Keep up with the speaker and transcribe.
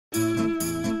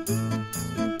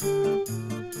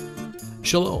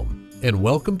Shalom, and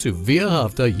welcome to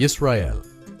V'ahavta Yisrael,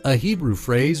 a Hebrew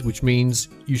phrase which means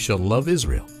you shall love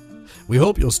Israel. We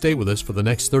hope you'll stay with us for the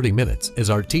next 30 minutes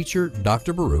as our teacher,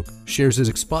 Dr. Baruch, shares his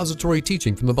expository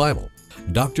teaching from the Bible.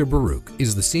 Dr. Baruch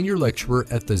is the senior lecturer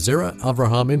at the Zera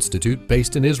Avraham Institute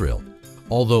based in Israel.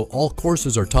 Although all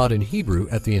courses are taught in Hebrew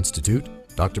at the Institute,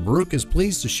 Dr. Baruch is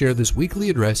pleased to share this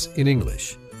weekly address in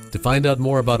English. To find out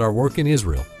more about our work in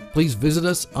Israel, please visit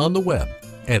us on the web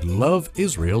at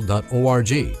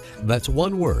LoveIsrael.org. That's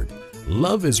one word,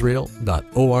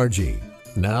 LoveIsrael.org.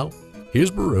 Now, here's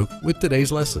Baruch with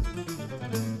today's lesson.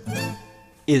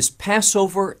 Is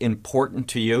Passover important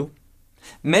to you?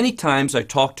 Many times I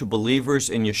talk to believers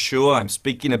in Yeshua, I'm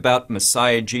speaking about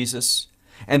Messiah Jesus,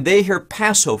 and they hear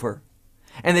Passover,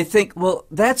 and they think, well,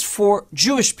 that's for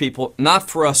Jewish people, not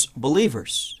for us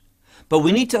believers. But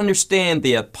we need to understand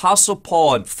the Apostle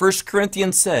Paul in 1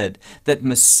 Corinthians said that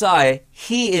Messiah,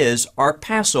 He is our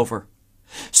Passover.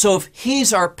 So if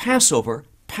He's our Passover,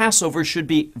 Passover should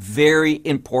be very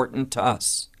important to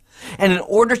us. And in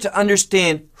order to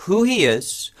understand who He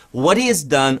is, what He has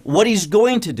done, what He's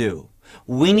going to do,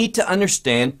 we need to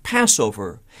understand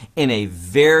Passover in a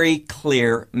very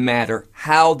clear manner,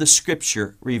 how the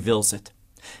Scripture reveals it.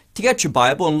 Take out your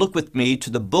Bible and look with me to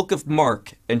the book of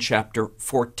Mark in chapter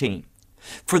 14.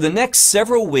 For the next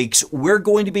several weeks, we're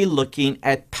going to be looking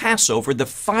at Passover, the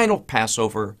final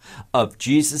Passover of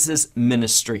Jesus'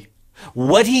 ministry.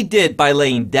 What He did by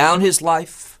laying down His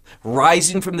life,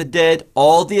 rising from the dead,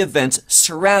 all the events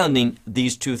surrounding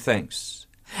these two things.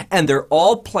 And they're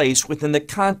all placed within the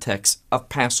context of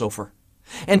Passover.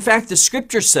 In fact, the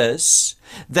Scripture says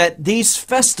that these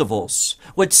festivals,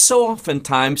 which so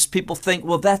oftentimes people think,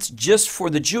 well, that's just for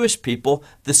the Jewish people,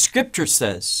 the Scripture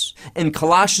says in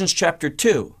Colossians chapter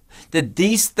 2 that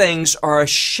these things are a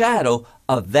shadow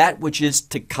of that which is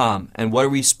to come. And what are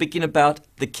we speaking about?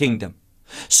 The kingdom.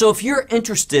 So if you're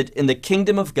interested in the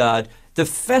kingdom of God, the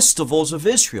festivals of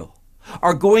Israel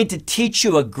are going to teach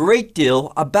you a great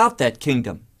deal about that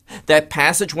kingdom. That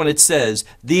passage when it says,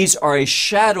 these are a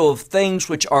shadow of things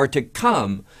which are to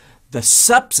come, the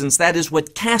substance, that is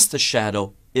what casts the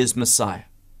shadow, is Messiah.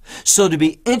 So to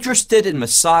be interested in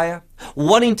Messiah,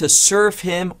 wanting to serve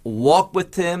Him, walk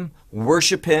with Him,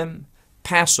 worship Him,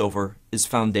 Passover is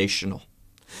foundational.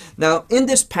 Now, in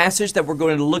this passage that we're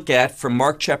going to look at from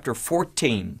Mark chapter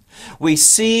 14, we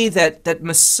see that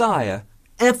Messiah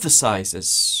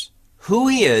emphasizes who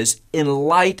He is in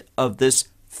light of this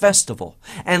festival.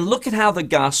 And look at how the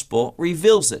gospel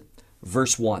reveals it.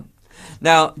 Verse 1.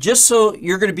 Now, just so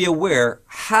you're going to be aware,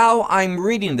 how I'm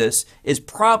reading this is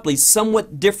probably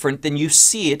somewhat different than you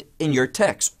see it in your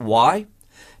text. Why?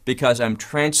 Because I'm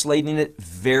translating it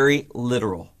very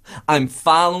literal. I'm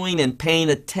following and paying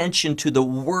attention to the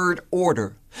word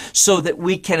order so that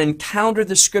we can encounter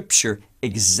the Scripture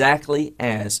exactly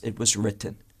as it was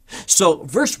written. So,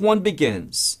 verse 1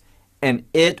 begins, and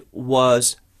it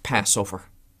was Passover.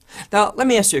 Now, let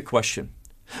me ask you a question.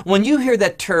 When you hear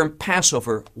that term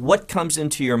Passover, what comes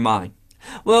into your mind?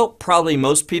 Well, probably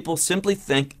most people simply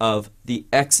think of the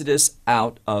Exodus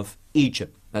out of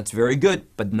Egypt. That's very good,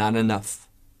 but not enough.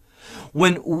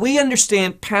 When we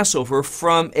understand Passover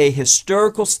from a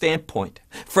historical standpoint,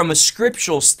 from a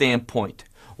scriptural standpoint,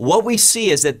 what we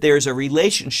see is that there's a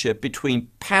relationship between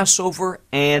Passover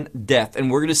and death, and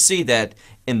we're going to see that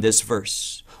in this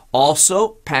verse. Also,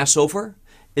 Passover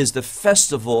is the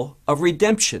festival of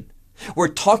redemption. We're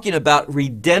talking about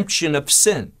redemption of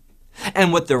sin.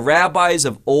 And what the rabbis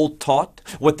of old taught,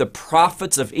 what the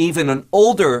prophets of even an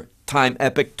older time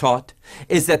epoch taught,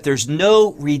 is that there's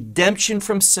no redemption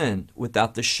from sin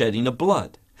without the shedding of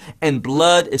blood. And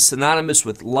blood is synonymous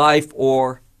with life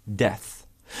or death.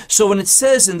 So when it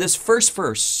says in this first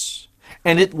verse,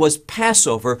 and it was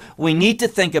Passover, we need to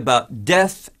think about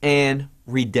death and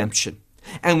redemption.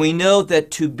 And we know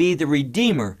that to be the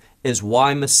Redeemer is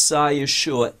why Messiah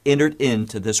Yeshua entered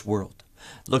into this world.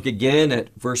 Look again at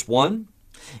verse 1.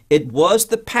 It was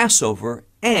the Passover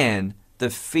and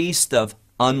the Feast of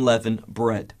Unleavened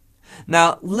Bread.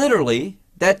 Now, literally,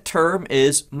 that term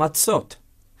is matzot.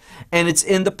 And it's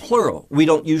in the plural. We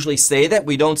don't usually say that.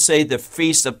 We don't say the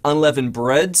Feast of Unleavened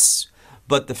Breads,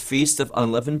 but the Feast of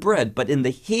Unleavened Bread. But in the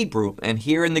Hebrew and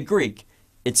here in the Greek,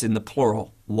 it's in the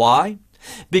plural. Why?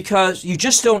 Because you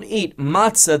just don't eat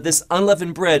matzah, this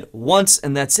unleavened bread, once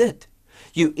and that's it.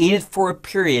 You eat it for a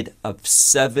period of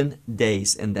 7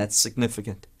 days, and that's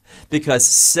significant because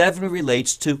 7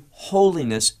 relates to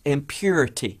holiness and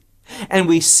purity. And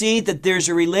we see that there's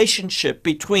a relationship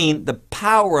between the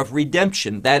power of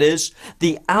redemption, that is,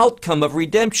 the outcome of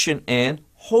redemption, and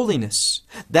holiness.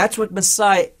 That's what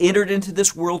Messiah entered into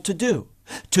this world to do.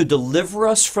 to deliver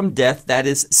us from death, that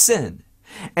is sin,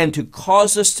 and to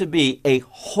cause us to be a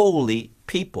holy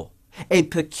people, a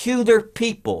peculiar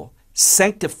people,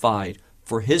 sanctified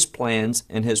for His plans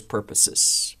and His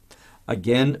purposes.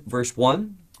 Again, verse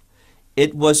 1,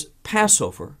 it was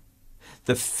Passover,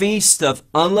 the feast of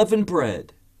unleavened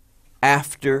bread,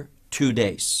 after 2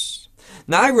 days.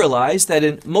 Now I realize that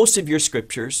in most of your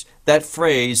scriptures, that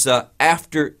phrase,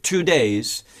 after 2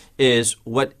 days, is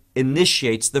what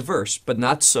initiates the verse, but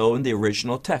not so in the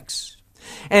original text.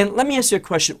 And let me ask you a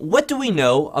question. What do we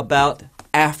know about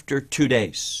after 2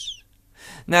 days?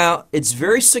 Now, it's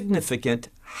very significant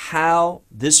how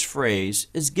this phrase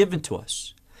is given to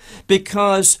us,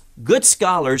 because good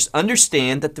scholars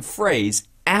understand that the phrase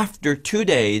after 2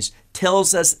 days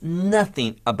tells us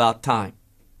nothing about time.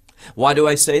 Why do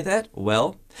I say that?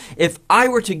 Well, if I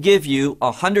were to give you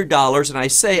 $100 and I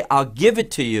say I'll give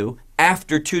it to you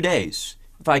after 2 days,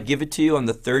 if I give it to you on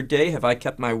the 3rd day, have I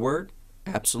kept my word?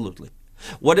 Absolutely.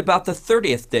 What about the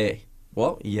 30th day?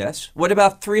 Well, yes. What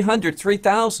about 300,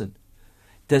 3,000?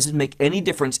 Doesn't make any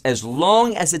difference. As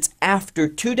long as it's after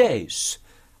 2 days,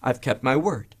 I've kept my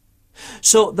word.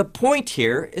 So the point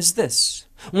here is this.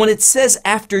 When it says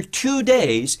after 2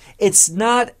 days, it's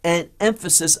not an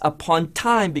emphasis upon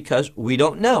time because we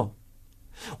don't know.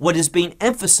 What is being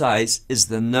emphasized is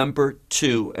the number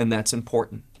 2, and that's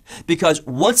important. Because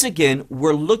once again,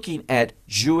 we're looking at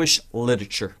Jewish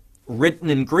literature, written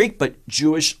in Greek, but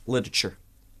Jewish literature.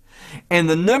 And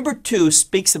the number 2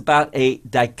 speaks about a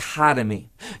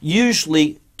dichotomy,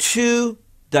 usually 2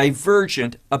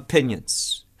 divergent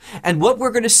opinions. And what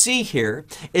we're going to see here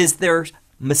is there's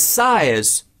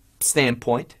Messiah's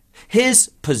standpoint,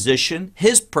 His position,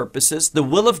 His purposes, the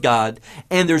will of God,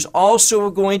 and there's also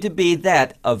going to be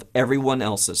that of everyone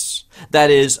else's.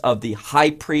 That is, of the high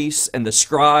priests and the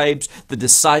scribes, the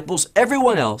disciples,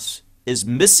 everyone else is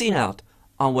missing out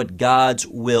on what God's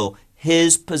will,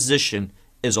 His position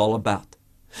is all about.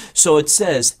 So it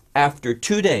says, after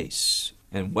 2 days,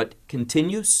 and what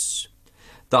continues?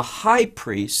 The high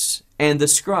priests and the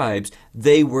scribes,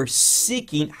 they were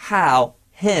seeking how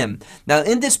Him. Now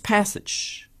in this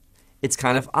passage, it's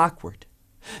kind of awkward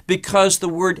because the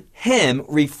word Him,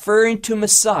 referring to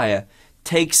Messiah,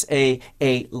 takes a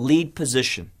lead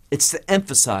position. It's to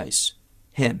emphasize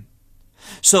Him.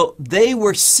 So they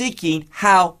were seeking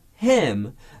how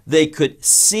Him they could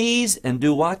seize and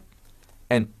do what?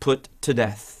 And put to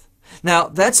death. Now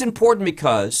that's important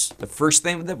because the first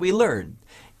thing that we learned,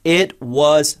 it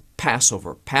was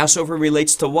Passover. Passover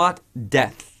relates to what?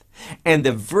 Death. And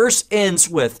the verse ends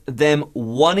with them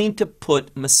wanting to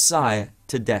put Messiah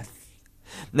to death.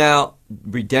 Now,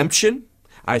 redemption,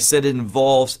 I said it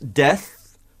involves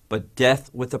death, but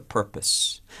death with a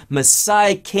purpose.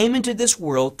 Messiah came into this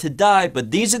world to die,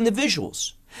 but these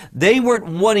individuals, they weren't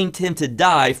wanting Him to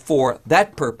die for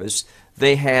that purpose.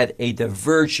 They had a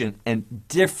divergent and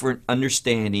different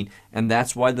understanding, and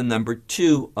that's why the number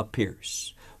 2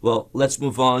 appears. Well, let's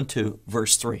move on to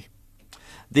verse 3.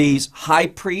 These high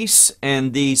priests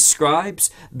and these scribes,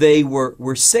 they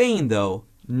were saying, though,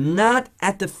 not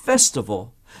at the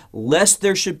festival, lest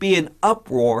there should be an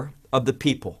uproar of the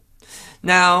people.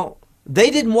 Now,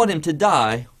 they didn't want Him to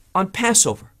die on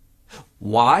Passover.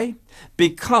 Why?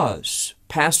 Because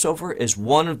Passover is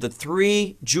one of the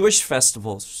 3 Jewish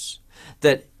festivals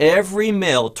that every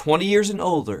male 20 years and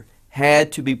older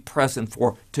had to be present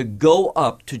for, to go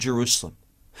up to Jerusalem.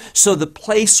 So the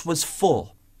place was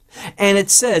full. And it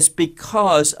says,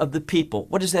 because of the people.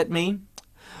 What does that mean?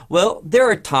 Well, there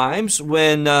are times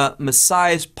when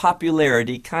Messiah's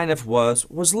popularity kind of was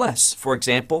less. For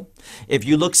example, if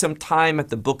you look sometime at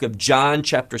the book of John,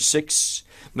 chapter 6,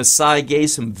 Messiah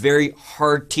gave some very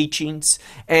hard teachings,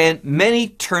 and many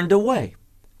turned away.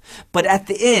 But at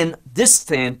the end, this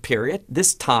period,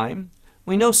 this time,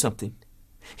 we know something.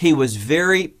 He was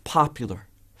very popular.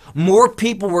 More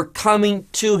people were coming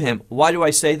to Him. Why do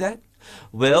I say that?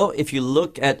 Well, if you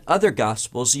look at other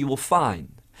Gospels, you will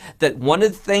find that one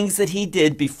of the things that He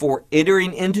did before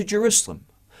entering into Jerusalem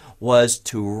was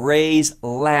to raise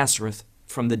Lazarus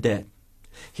from the dead.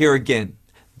 Here again,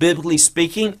 biblically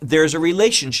speaking, there's a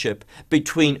relationship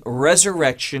between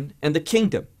resurrection and the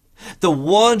kingdom. The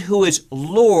one who is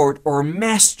Lord or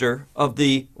Master of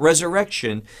the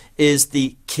resurrection is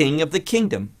the King of the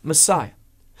kingdom, Messiah.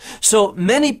 So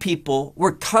many people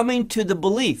were coming to the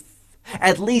belief,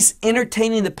 at least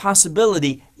entertaining the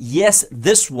possibility, yes,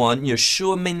 this one,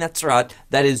 Yeshua ben Nazareth,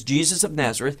 that is Jesus of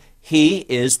Nazareth, He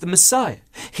is the Messiah.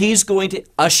 He's going to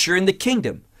usher in the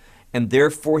kingdom. And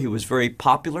therefore He was very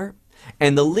popular.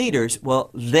 And the leaders,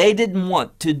 well, they didn't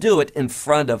want to do it in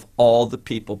front of all the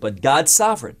people. But God's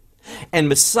sovereign. And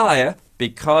Messiah,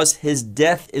 because his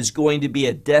death is going to be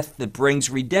a death that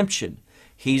brings redemption,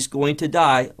 he's going to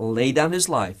die, lay down his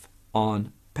life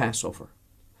on Passover.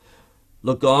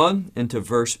 Look on into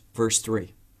verse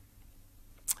 3.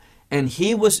 And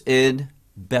he was in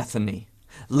Bethany.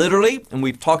 Literally, and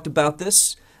we've talked about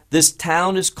this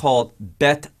town is called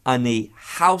Bet-Ani,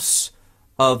 house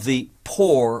of the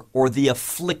poor or the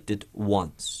afflicted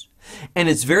ones. And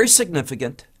it's very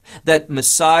significant that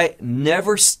Messiah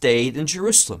never stayed in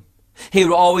Jerusalem. He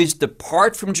would always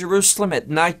depart from Jerusalem at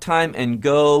nighttime and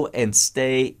go and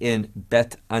stay in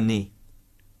Bet-Ani,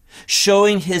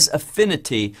 showing his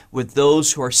affinity with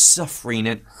those who are suffering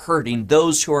and hurting,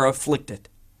 those who are afflicted.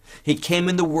 He came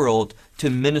in the world to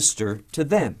minister to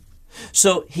them.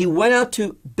 So he went out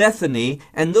to Bethany,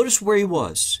 and notice where he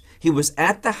was. He was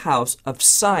at the house of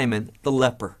Simon the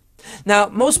leper. Now,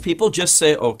 most people just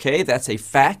say, okay, that's a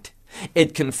fact.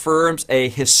 It confirms a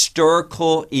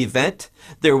historical event.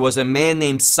 There was a man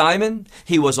named Simon.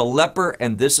 He was a leper,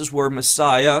 and this is where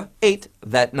Messiah ate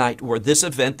that night, where this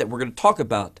event that we're going to talk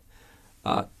about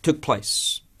took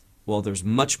place. Well, there's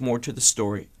much more to the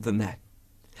story than that.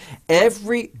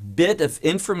 Every bit of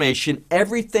information,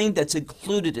 everything that's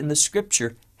included in the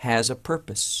scripture has a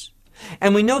purpose.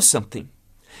 And we know something.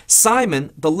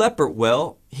 Simon the leper,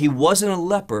 well, he wasn't a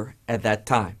leper at that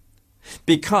time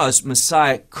because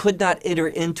Messiah could not enter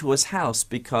into his house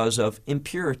because of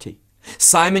impurity.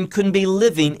 Simon couldn't be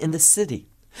living in the city.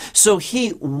 So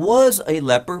he was a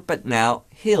leper, but now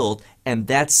healed, and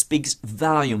that speaks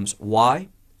volumes. Why?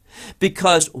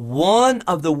 Because one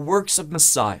of the works of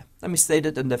Messiah, let me state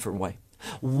it a different way.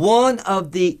 One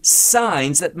of the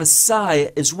signs that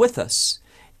Messiah is with us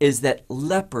is that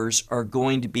lepers are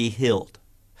going to be healed.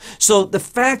 So the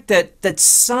fact that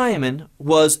Simon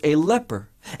was a leper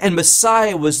and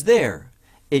Messiah was there,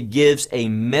 it gives a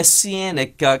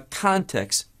messianic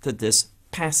context to this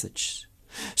passage.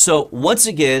 So once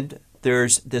again,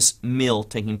 there's this meal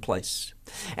taking place.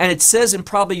 And it says, and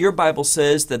probably your Bible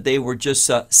says, that they were just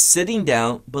sitting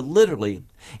down, but literally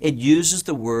it uses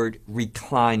the word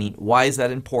reclining. Why is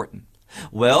that important?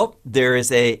 Well, there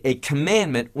is a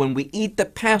commandment when we eat the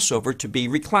Passover to be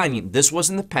reclining. This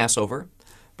wasn't the Passover,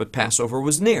 but Passover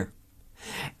was near.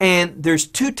 And there's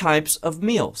two types of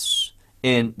meals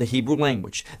in the Hebrew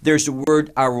language. There's the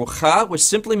word arucha, which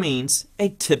simply means a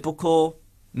typical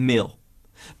meal.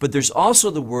 But there's also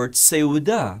the word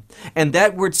seudah, and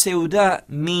that word seudah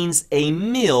means a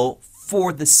meal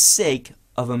for the sake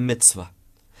of a mitzvah.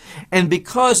 And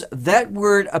because that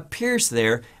word appears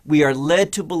there, we are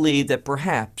led to believe that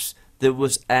perhaps there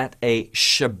was at a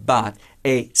Shabbat,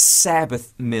 a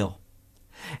Sabbath meal.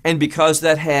 And because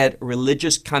that had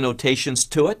religious connotations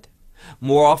to it,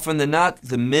 more often than not,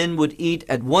 the men would eat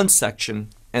at one section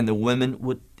and the women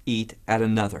would eat at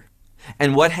another.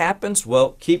 And what happens?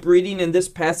 Well, keep reading in this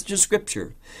passage of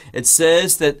Scripture. It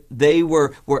says that they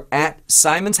were at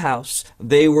Simon's house.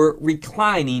 They were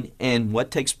reclining, and what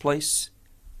takes place?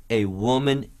 A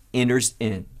woman enters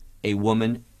in. A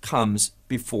woman comes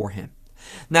before him.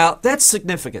 Now, that's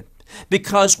significant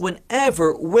because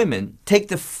whenever women take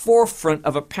the forefront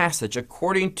of a passage,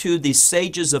 according to the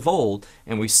sages of old,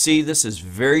 and we see this is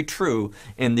very true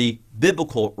in the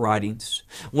biblical writings,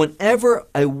 whenever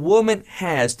a woman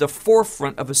has the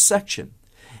forefront of a section,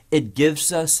 it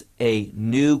gives us a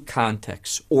new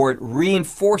context, or it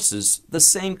reinforces the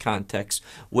same context,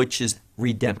 which is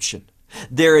redemption.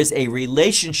 There is a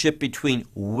relationship between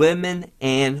women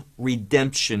and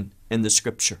redemption in the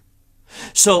Scripture.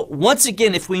 So once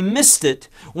again, if we missed it,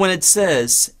 when it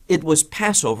says it was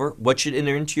Passover, what should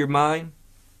enter into your mind?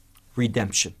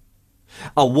 Redemption.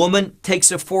 A woman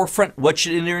takes a forefront, what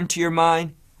should enter into your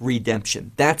mind?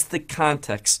 Redemption. That's the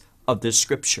context of this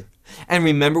scripture. And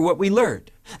remember what we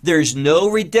learned. There's no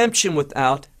redemption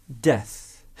without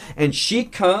death. And she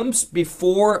comes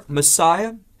before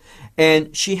Messiah,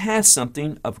 and she has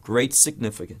something of great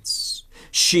significance.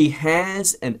 She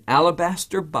has an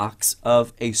alabaster box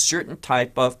of a certain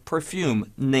type of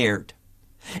perfume, nard.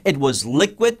 It was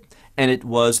liquid, and it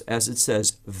was, as it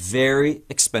says, very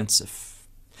expensive.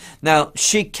 Now,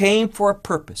 she came for a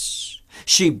purpose.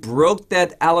 She broke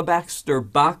that alabaster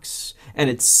box, and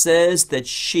it says that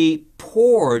she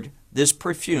poured this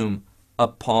perfume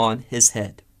upon his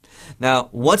head. Now,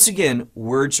 once again,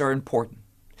 words are important.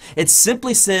 It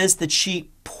simply says that she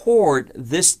poured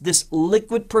this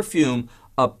liquid perfume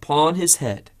upon his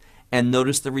head. And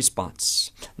notice the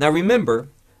response. Now remember,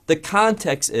 the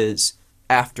context is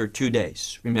after 2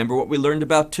 days. Remember what we learned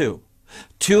about 2.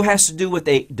 2 has to do with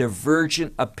a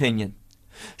divergent opinion.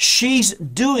 She's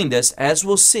doing this, as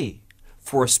we'll see,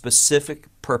 for a specific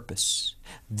purpose.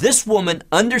 This woman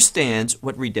understands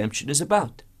what redemption is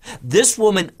about. This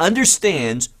woman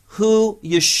understands who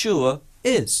Yeshua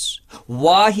is,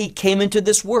 why he came into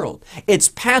this world. It's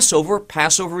Passover.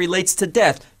 Passover relates to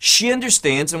death. She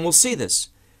understands, and we'll see this.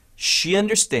 She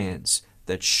understands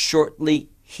that shortly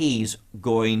he's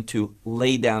going to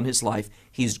lay down his life.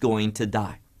 He's going to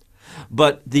die.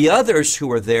 But the others who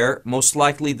were there, most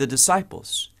likely the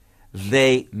disciples,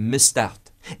 they missed out.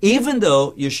 Even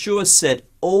though Yeshua said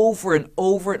over and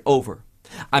over and over,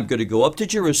 I'm going to go up to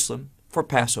Jerusalem for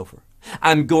Passover.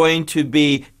 I'm going to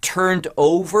be turned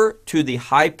over to the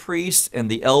high priest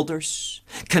and the elders,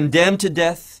 condemned to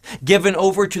death, given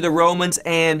over to the Romans,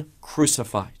 and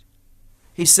crucified.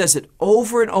 He says it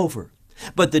over and over,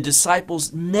 but the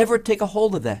disciples never take a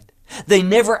hold of that. They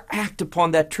never act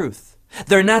upon that truth.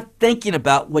 They're not thinking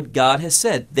about what God has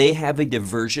said. They have a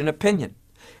diversion opinion.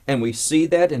 And we see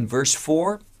that in verse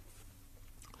 4.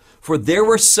 For there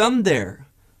were some there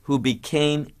who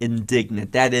became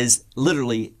indignant. That is,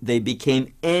 literally, they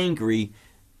became angry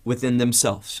within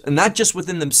themselves. And not just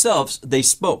within themselves, they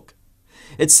spoke.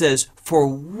 It says, for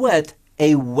what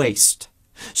a waste.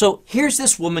 So here's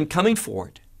this woman coming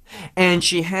forward, and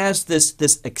she has this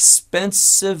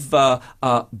expensive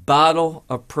bottle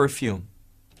of perfume.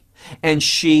 And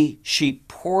she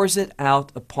pours it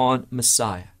out upon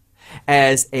Messiah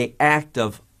as an act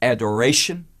of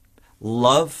adoration,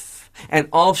 love, and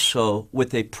also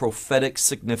with a prophetic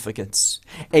significance.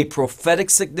 A prophetic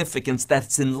significance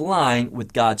that's in line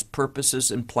with God's purposes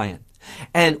and plan.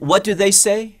 And what do they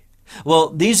say? Well,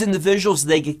 these individuals,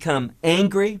 they become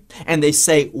angry and they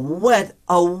say, what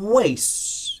a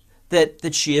waste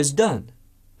that she has done.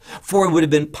 For it would have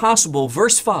been possible,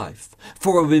 verse 5,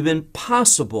 for it would have been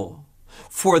possible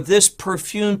for this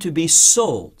perfume to be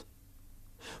sold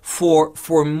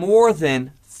for more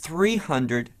than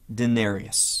 300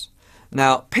 denarius.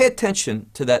 Now, pay attention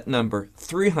to that number,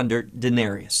 300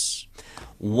 denarius.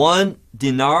 1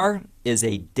 dinar is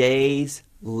a day's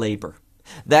labor.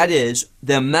 That is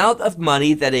the amount of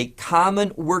money that a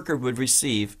common worker would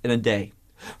receive in a day.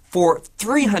 For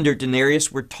 300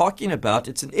 denarius, we're talking about,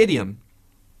 it's an idiom,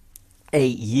 a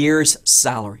year's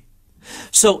salary.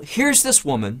 So here's this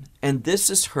woman, and this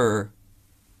is her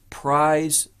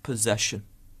prized possession.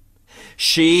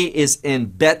 She is in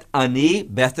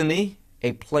Bethany,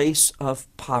 a place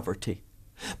of poverty.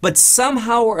 But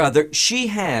somehow or other, she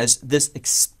has this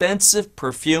expensive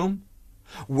perfume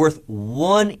worth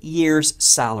 1 year's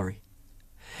salary.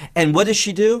 And what does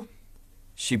she do?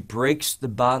 She breaks the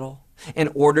bottle in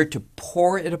order to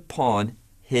pour it upon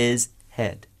his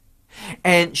head.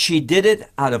 And she did it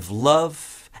out of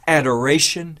love,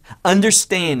 adoration,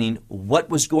 understanding what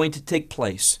was going to take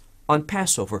place on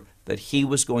Passover, that he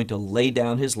was going to lay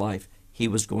down his life, he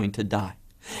was going to die.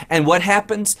 And what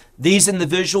happens? These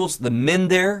individuals, the men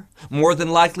there, more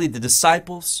than likely the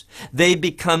disciples, they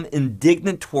become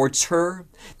indignant towards her.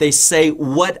 They say,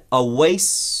 what a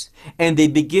waste. And they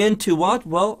begin to what?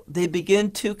 Well, they begin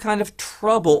to kind of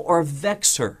trouble or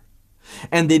vex her.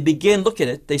 And they begin, look at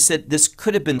it, they said this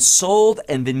could have been sold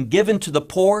and been given to the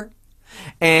poor.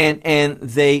 And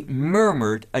they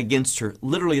murmured against her.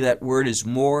 Literally that word is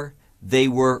more, they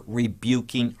were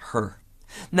rebuking her.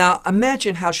 Now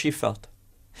imagine how she felt.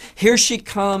 Here she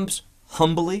comes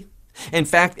humbly. In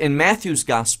fact, in Matthew's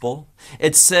gospel,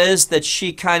 it says that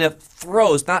she kind of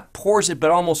throws, not pours it,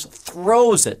 but almost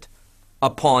throws it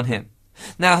upon him.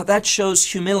 Now that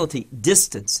shows humility,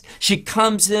 distance. She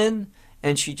comes in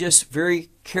and she just very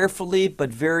carefully but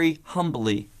very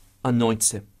humbly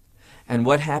anoints him. And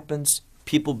what happens?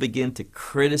 People begin to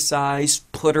criticize,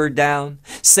 put her down,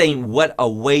 saying, what a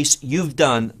waste, you've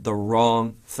done the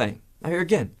wrong thing. Now here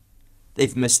again,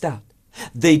 they've missed out.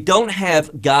 They don't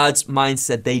have God's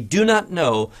mindset. They do not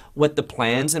know what the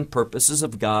plans and purposes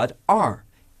of God are,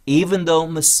 even though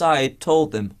Messiah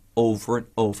told them over and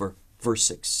over. Verse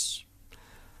 6.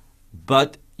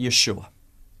 But Yeshua.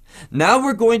 Now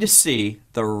we're going to see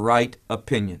the right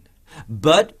opinion.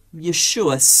 But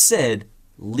Yeshua said,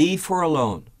 leave her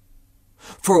alone.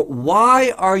 For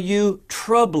why are you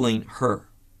troubling her?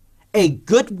 A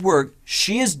good work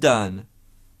she has done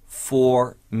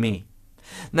for me.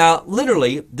 Now,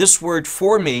 literally, this word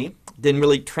for me didn't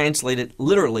really translate it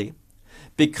literally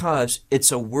because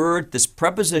it's a word, this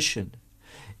preposition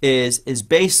is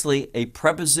basically a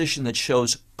preposition that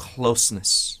shows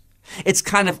closeness. It's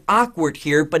kind of awkward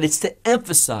here, but it's to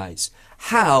emphasize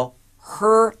how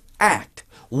her act,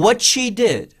 what she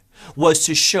did, was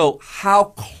to show how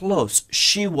close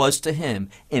she was to him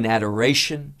in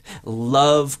adoration,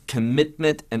 love,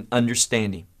 commitment, and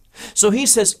understanding. So he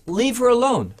says, leave her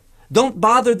alone. Don't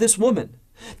bother this woman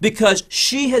because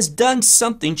she has done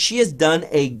something. She has done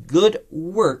a good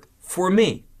work for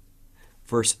me.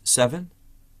 Verse 7,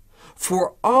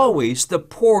 for always the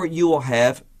poor you will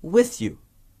have with you,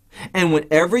 and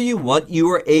whenever you want, you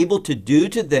are able to do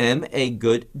to them a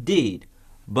good deed.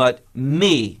 But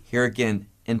me, here again,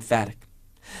 emphatic.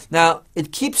 Now,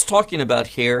 it keeps talking about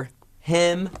here,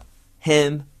 him,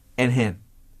 and him.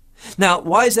 Now,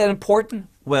 why is that important?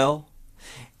 Well,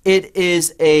 it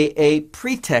is a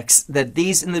pretext that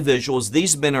these individuals,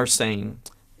 these men are saying,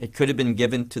 it could have been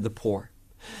given to the poor.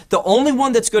 The only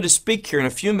one that's going to speak here in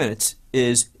a few minutes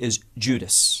is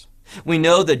Judas. We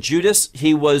know that Judas,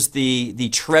 he was the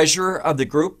treasurer of the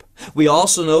group. We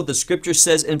also know the scripture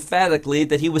says emphatically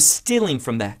that he was stealing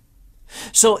from that.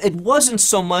 So it wasn't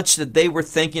so much that they were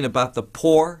thinking about the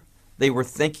poor, they were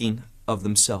thinking of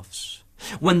themselves.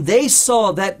 When they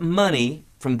saw that money,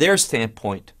 from their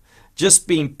standpoint, just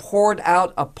being poured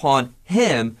out upon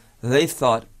him, they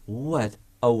thought, what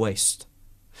a waste.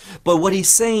 But what he's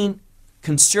saying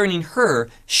concerning her,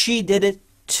 she did it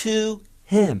to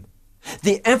him.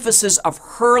 The emphasis of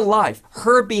her life,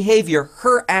 her behavior,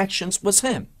 her actions was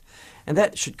him. And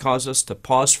that should cause us to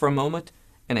pause for a moment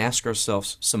and ask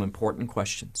ourselves some important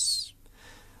questions.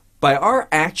 By our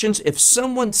actions, if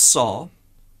someone saw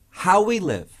how we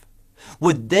live,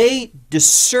 would they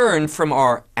discern from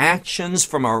our actions,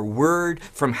 from our word,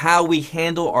 from how we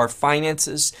handle our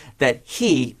finances, that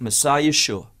he, Messiah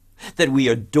Yeshua, that we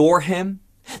adore him,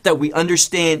 that we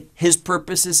understand his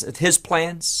purposes and his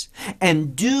plans,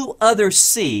 and do others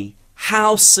see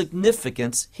how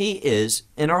significant he is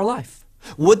in our life?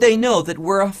 Would they know that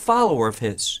we're a follower of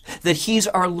his, that he's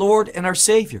our Lord and our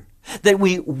Savior, that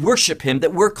we worship him,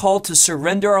 that we're called to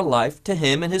surrender our life to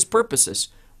him and his purposes?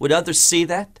 Would others see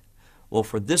that? Well,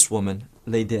 for this woman,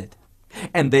 they did.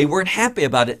 And they weren't happy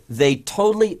about it. They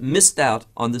totally missed out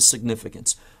on the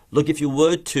significance. Look, if you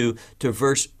would, to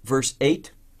verse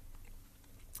 8.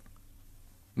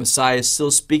 Messiah is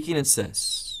still speaking and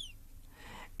says,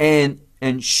 and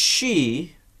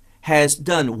she has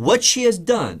done what she has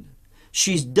done.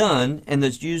 She's done, and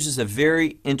this uses a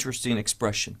very interesting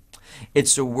expression.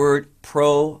 It's the word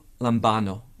pro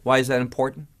lambano. Why is that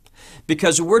important?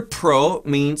 Because the word pro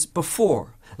means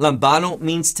before. Lambano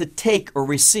means to take or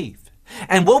receive.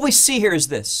 And what we see here is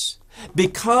this.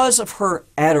 Because of her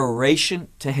adoration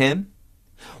to him,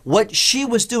 what she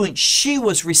was doing, she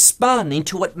was responding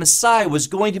to what Messiah was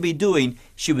going to be doing.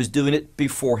 She was doing it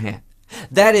beforehand.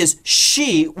 That is,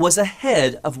 she was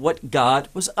ahead of what God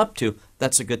was up to.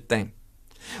 That's a good thing.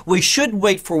 We should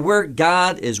wait for where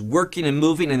God is working and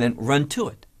moving and then run to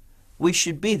it. We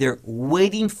should be there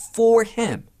waiting for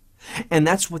him. And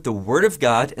that's what the Word of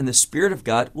God and the Spirit of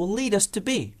God will lead us to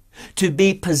be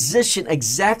positioned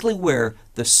exactly where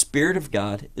the Spirit of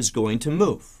God is going to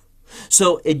move.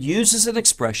 So it uses an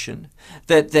expression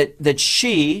that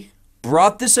she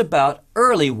brought this about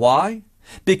early. Why?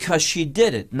 Because she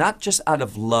did it, not just out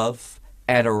of love,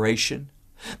 adoration,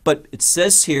 but it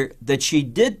says here that she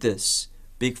did this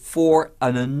before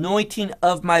an anointing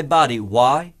of my body.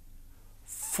 Why?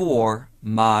 For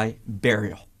my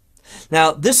burial.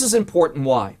 Now, this is important.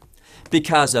 Why?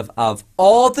 Because of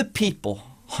all the people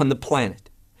on the planet,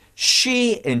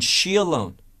 she and she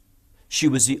alone, she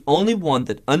was the only one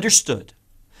that understood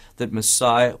that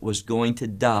Messiah was going to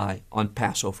die on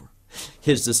Passover.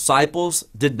 His disciples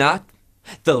did not.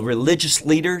 The religious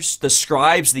leaders, the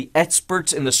scribes, the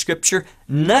experts in the scripture,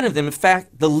 none of them, in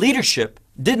fact, the leadership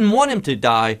didn't want him to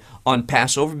die on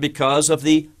Passover because of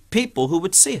the people who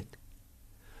would see it.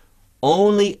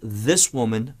 Only this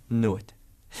woman knew it.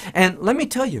 And let me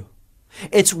tell you,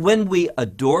 it's when we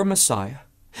adore Messiah,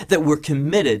 that we're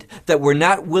committed, that we're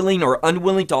not willing or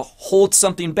unwilling to hold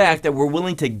something back, that we're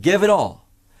willing to give it all,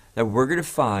 that we're going to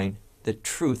find that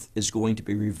truth is going to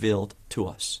be revealed to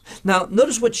us. Now,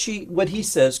 notice what he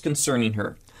says concerning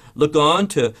her. Look on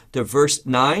to verse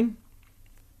 9.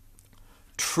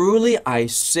 Truly I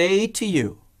say to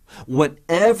you,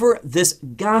 whenever this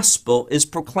gospel is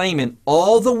proclaimed in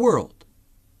all the world,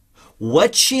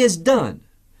 what she has done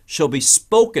shall be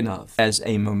spoken of as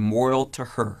a memorial to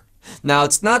her. Now,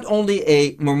 it's not only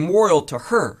a memorial to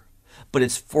her, but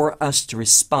it's for us to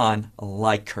respond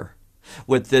like her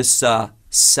with this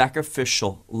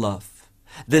sacrificial love,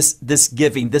 this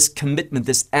giving, this commitment,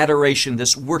 this adoration,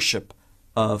 this worship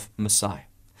of Messiah.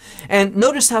 And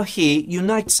notice how he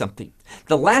unites something.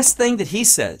 The last thing that he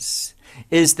says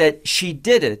is that she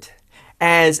did it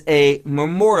as a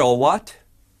memorial, what?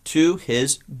 To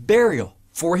his burial,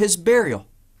 for his burial,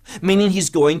 meaning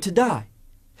he's going to die.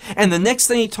 And the next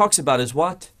thing he talks about is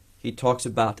what? He talks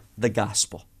about the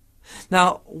gospel.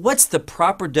 Now, what's the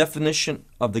proper definition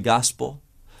of the gospel?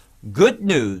 Good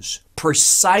news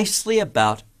precisely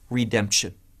about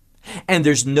redemption. And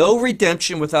there's no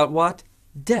redemption without what?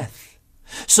 death.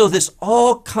 So this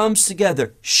all comes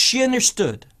together. She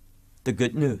understood the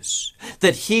good news,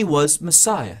 that he was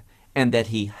Messiah and that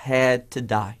he had to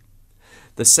die.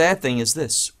 The sad thing is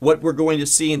this, what we're going to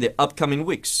see in the upcoming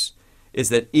weeks is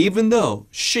that even though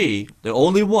she, the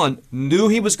only one, knew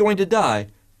he was going to die,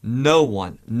 no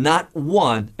one, not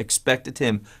one, expected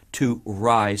him to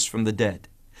rise from the dead.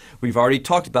 We've already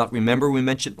talked about, remember we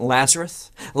mentioned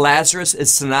Lazarus? Lazarus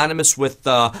is synonymous with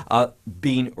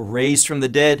being raised from the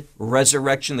dead,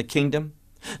 resurrection, the kingdom.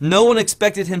 No one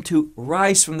expected him to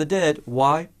rise from the dead.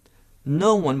 Why?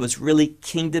 No one was really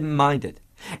kingdom-minded.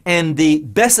 And the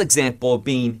best example of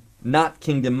being not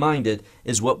kingdom-minded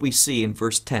is what we see in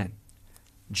verse 10.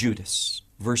 Judas.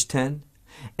 Verse 10.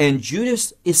 And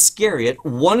Judas Iscariot,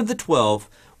 one of the 12,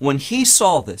 when he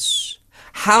saw this,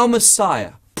 how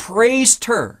Messiah praised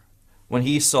her when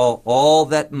he saw all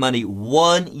that money,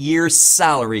 1 year's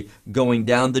salary, going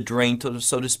down the drain,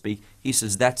 so to speak, he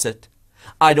says, that's it.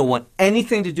 I don't want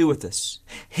anything to do with this.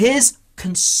 His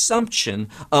consumption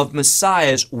of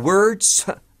Messiah's words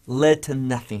led to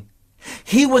nothing.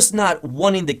 He was not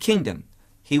wanting the kingdom.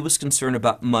 He was concerned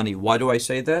about money. Why do I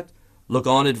say that? Look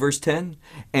on at verse 10.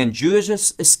 And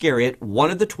Judas Iscariot,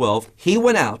 one of the 12, he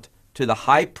went out to the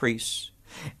high priest,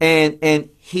 and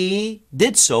he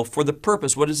did so for the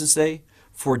purpose, what does it say?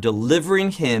 For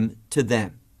delivering him to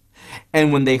them.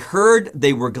 And when they heard,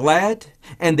 they were glad,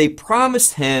 and they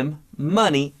promised him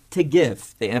money to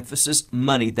give. The emphasis,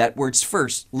 money, that word's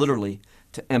first, literally,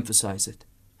 to emphasize it.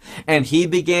 And he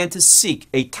began to seek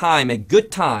a time, a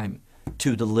good time,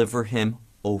 to deliver him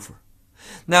over.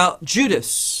 Now,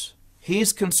 Judas,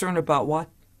 he's concerned about what?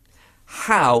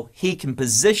 How he can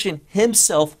position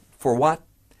himself for what?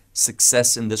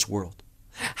 Success in this world.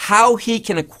 How he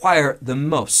can acquire the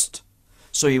most.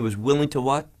 So he was willing to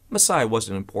what? Messiah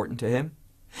wasn't important to him.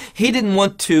 He didn't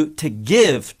want to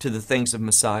give to the things of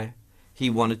Messiah. He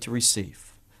wanted to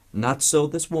receive. Not so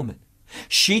this woman.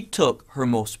 She took her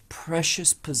most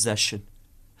precious possession,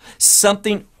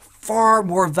 something far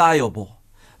more valuable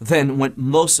than what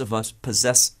most of us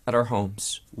possess at our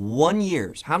homes. 1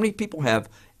 year. How many people have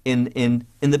in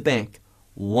the bank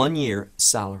 1 year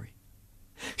salary?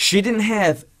 She didn't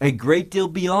have a great deal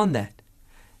beyond that.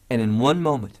 And in one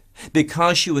moment,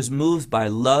 because she was moved by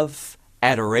love,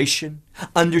 adoration,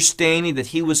 understanding that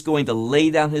he was going to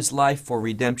lay down his life for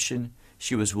redemption,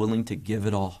 she was willing to give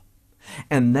it all.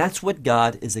 And that's what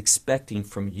God is expecting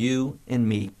from you and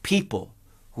me, people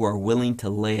who are willing to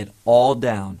lay it all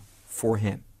down for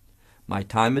him. My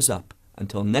time is up.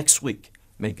 Until next week,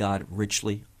 may God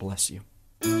richly bless you.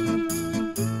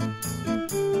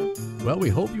 Well, we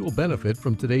hope you will benefit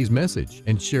from today's message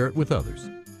and share it with others.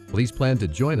 Please plan to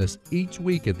join us each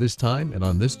week at this time and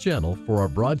on this channel for our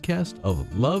broadcast of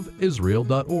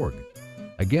LoveIsrael.org.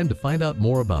 Again, to find out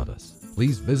more about us,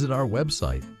 please visit our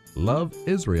website,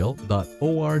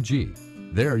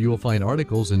 LoveIsrael.org. There you will find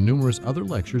articles and numerous other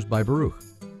lectures by Baruch.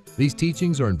 These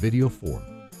teachings are in video form.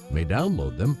 You may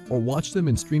download them or watch them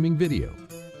in streaming video.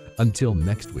 Until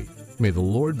next week, may the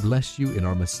Lord bless you in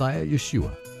our Messiah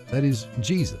Yeshua, that is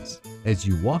Jesus, as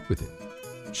you walk with him.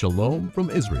 Shalom from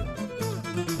Israel.